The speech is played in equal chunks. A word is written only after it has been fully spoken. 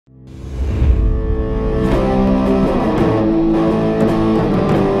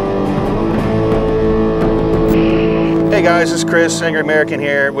guys, it's Chris, Angry American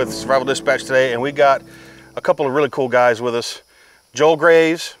here with Survival Dispatch today, and we got a couple of really cool guys with us. Joel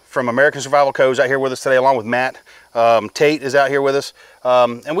Graves from American Survival Co. is out here with us today, along with Matt. Tate is out here with us,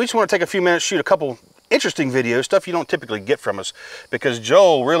 and we just want to take a few minutes, shoot a couple interesting videos, stuff you don't typically get from us, because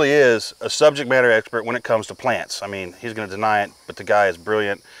Joel really is a subject matter expert when it comes to plants. I mean, he's going to deny it, but the guy is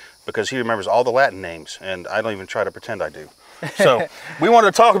brilliant because he remembers all the Latin names, and I don't even try to pretend I do. So we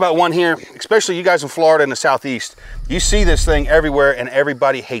wanted to talk about one here, especially you guys in Florida and the Southeast. You see this thing everywhere and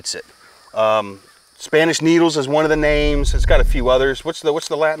everybody hates it. Spanish needles is one of the names. It's got a few others. What's the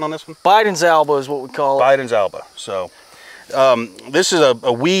Latin on this one? Bidens Alba is what we call it. Bidens Alba. So this is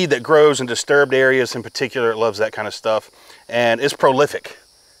a weed that grows in disturbed areas in particular. It loves that kind of stuff, and it's prolific.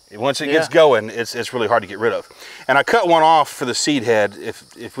 Once it gets going, it's really hard to get rid of. And I cut one off for the seed head.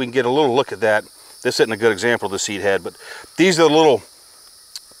 If we can get a little look at that. This isn't a good example of the seed head, but these are the little,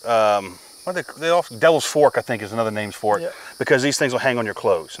 what are they often, devil's fork, I think is another name for it, because these things will hang on your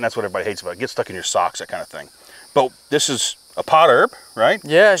clothes, and that's what everybody hates about it. Get stuck in your socks, that kind of thing. But this is a pot herb, right?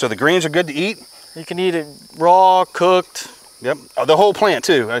 Yeah. So the greens are good to eat. You can eat it raw, cooked. Yep, the whole plant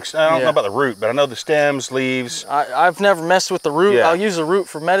too. I don't know about the root, but I know the stems, leaves. I've never messed with the root. I'll use the root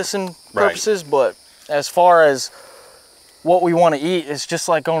for medicine purposes, but as far as what we want to eat, is just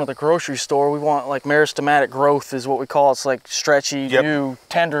like going to the grocery store. We want like meristematic growth is what we call it. It's like stretchy, new,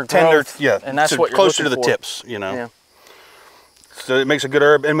 tender growth. Yeah, and that's what you're closer to looking the for. Tips, you know. Yeah. So it makes a good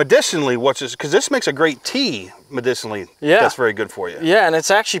herb. And medicinally, what's this? Because this makes a great tea medicinally. Yeah. That's very good for you. Yeah, and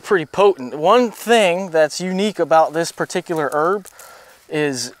it's actually pretty potent. One thing that's unique about this particular herb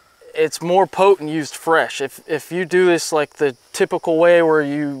is it's more potent used fresh. If you do this like the typical way where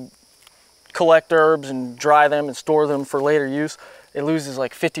you collect herbs and dry them and store them for later use, it loses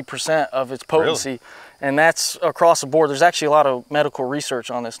like 50% of its potency. Really? And that's across the board. There's actually a lot of medical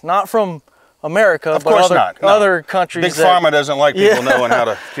research on this, not from America, of but course other countries. Big Pharma doesn't like people knowing how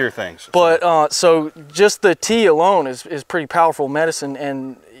to cure things. But so just the tea alone is pretty powerful medicine,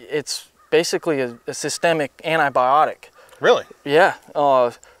 and it's basically a systemic antibiotic. Really? Yeah.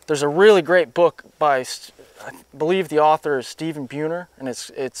 There's a really great book by, I believe the author is Stephen Buhner, and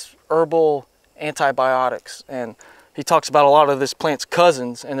it's Herbal Antibiotics, and he talks about a lot of this plant's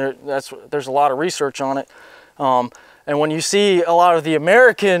cousins, and there's a lot of research on it. And when you see a lot of the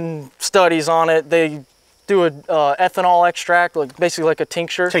American studies on it, they do a ethanol extract, like basically like a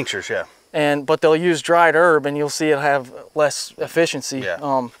tincture. Tinctures, yeah. But they'll use dried herb, and you'll see it have less efficiency. Yeah.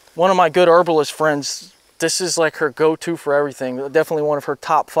 One of my good herbalist friends, this is like her go-to for everything. Definitely one of her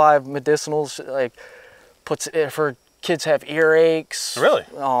top 5 medicinals. Like, puts it, if her kids have earaches. Really?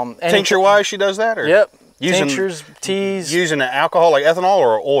 Tincture-wise, she does that? Or yep. Tinctures, teas. Using alcohol like ethanol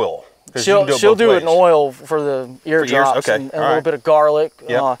or oil? She'll do it in oil for the eardrops, and a little bit of garlic.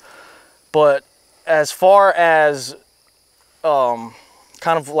 Yep. But as far as kind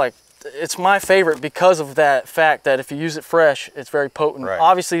of like, it's my favorite because of that fact that if you use it fresh, it's very potent. Right.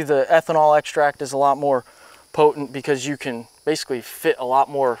 Obviously, the ethanol extract is a lot more potent because you can basically fit a lot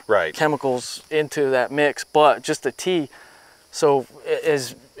more chemicals into that mix, but just the tea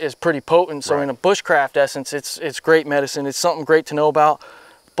is pretty potent. So in a bushcraft essence, it's great medicine. It's something great to know about.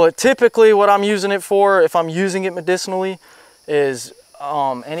 But typically what I'm using it for, if I'm using it medicinally, is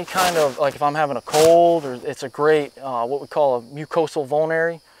any kind of, like if I'm having a cold, or it's a great, what we call a mucosal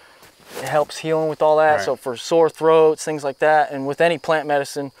vulnerary. It helps healing with all that. Right. So for sore throats, things like that. And with any plant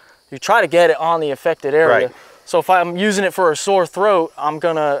medicine, you try to get it on the affected area. Right. So if I'm using it for a sore throat, I'm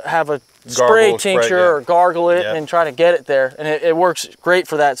gonna have a spray tincture or gargle it and try to get it there. And it works great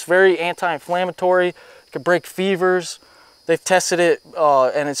for that. It's very anti-inflammatory. It can break fevers. They've tested it,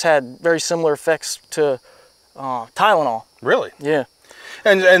 and it's had very similar effects to Tylenol. Really? Yeah.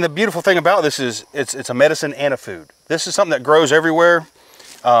 And the beautiful thing about this is it's a medicine and a food. This is something that grows everywhere.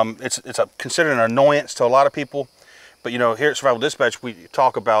 It's considered an annoyance to a lot of people. But, you know, here at Survival Dispatch, we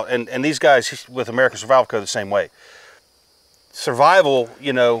talk about, and these guys with American Survival Co. the same way. Survival,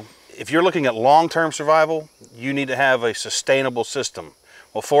 you know, if you're looking at long-term survival, you need to have a sustainable system.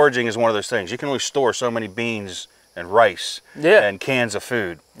 Well, foraging is one of those things. You can only store so many beans and rice and cans of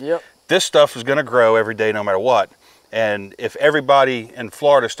food. Yep. This stuff is going to grow every day no matter what. And if everybody in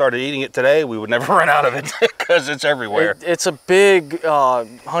Florida started eating it today, we would never run out of it because it's everywhere. It's a big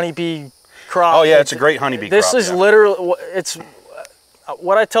honeybee crop. Oh yeah, it's a great honeybee crop. This is literally, it's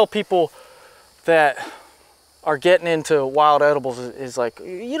what I tell people that are getting into wild edibles is like,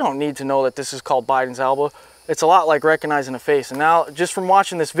 you don't need to know that this is called Bidens Alba. It's a lot like recognizing a face. And now, just from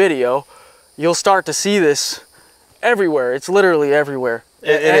watching this video, you'll start to see this everywhere. It's literally everywhere.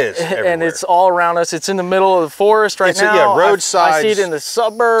 It is everywhere. And it's all around us. It's in the middle of the forest right now. Yeah, roadsides. I see it in the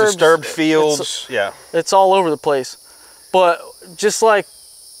suburbs. Disturbed fields. It's all over the place. But just like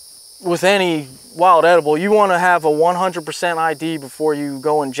with any wild edible, you want to have a 100% ID before you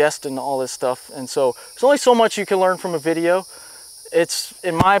go ingesting all this stuff. And so there's only so much you can learn from a video. It's,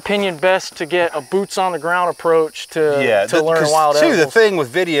 in my opinion, best to get a boots on the ground approach to learn wild edibles. The thing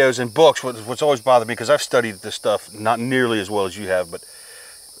with videos and books, what's always bothered me, because I've studied this stuff not nearly as well as you have, but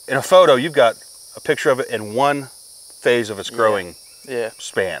in a photo, you've got a picture of it in one phase of its growing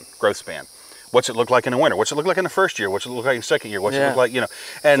growth span. What's it look like in the winter? What's it look like in the first year? What's it look like in the second year? What's it look like, you know?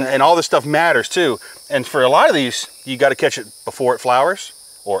 And all this stuff matters too. And for a lot of these, you got to catch it before it flowers,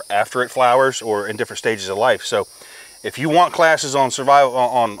 or after it flowers, or in different stages of life. So if you want classes on survival,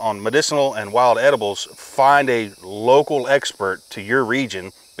 on medicinal and wild edibles, find a local expert to your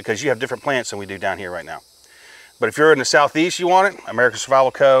region, because you have different plants than we do down here right now. But if you're in the Southeast, you want it, American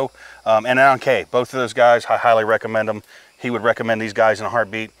Survival Co. And Alan K. Both of those guys, I highly recommend them. He would recommend these guys in a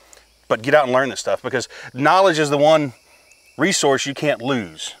heartbeat. But get out and learn this stuff, because knowledge is the one resource you can't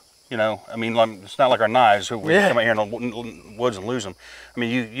lose. You know, I mean, it's not like our knives. We come out here in the woods and lose them. I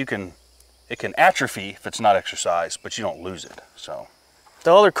mean, it can atrophy if it's not exercised, but you don't lose it. So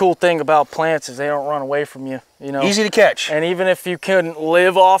the other cool thing about plants is they don't run away from you. You know, easy to catch. And even if you couldn't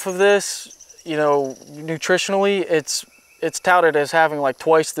live off of this, you know, nutritionally, it's touted as having like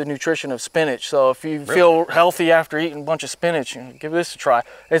twice the nutrition of spinach. So if you feel healthy after eating a bunch of spinach, you know, give this a try.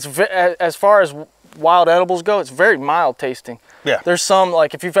 It's as far as wild edibles go, it's very mild tasting. Yeah. There's some,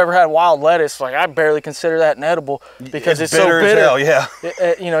 like if you've ever had wild lettuce, like I barely consider that an edible, because it's so bitter. As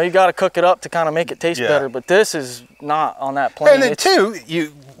hell, you know, you got to cook it up to kind of make it taste better. But this is not on that plane. And then too,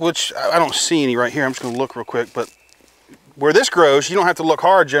 which I don't see any right here. I'm just going to look real quick. But where this grows, you don't have to look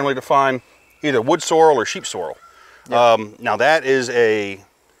hard generally to find either wood sorrel or sheep sorrel. Now that is a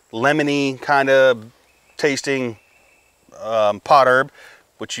lemony kind of tasting pot herb,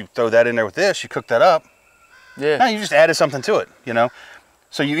 which you throw that in there with this, you cook that up. Yeah. Now you just added something to it, you know.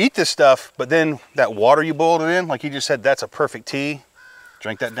 So you eat this stuff, but then that water you boiled it in, like you just said, that's a perfect tea.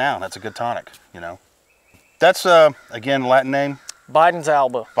 Drink that down. That's a good tonic, you know. That's again, Latin name. Bidens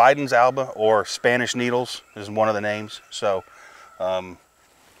Alba. Bidens Alba, or Spanish needles is one of the names. So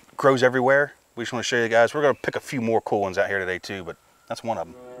grows everywhere. We just want to show you guys. We're going to pick a few more cool ones out here today too, but that's one of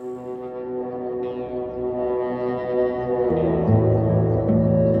them.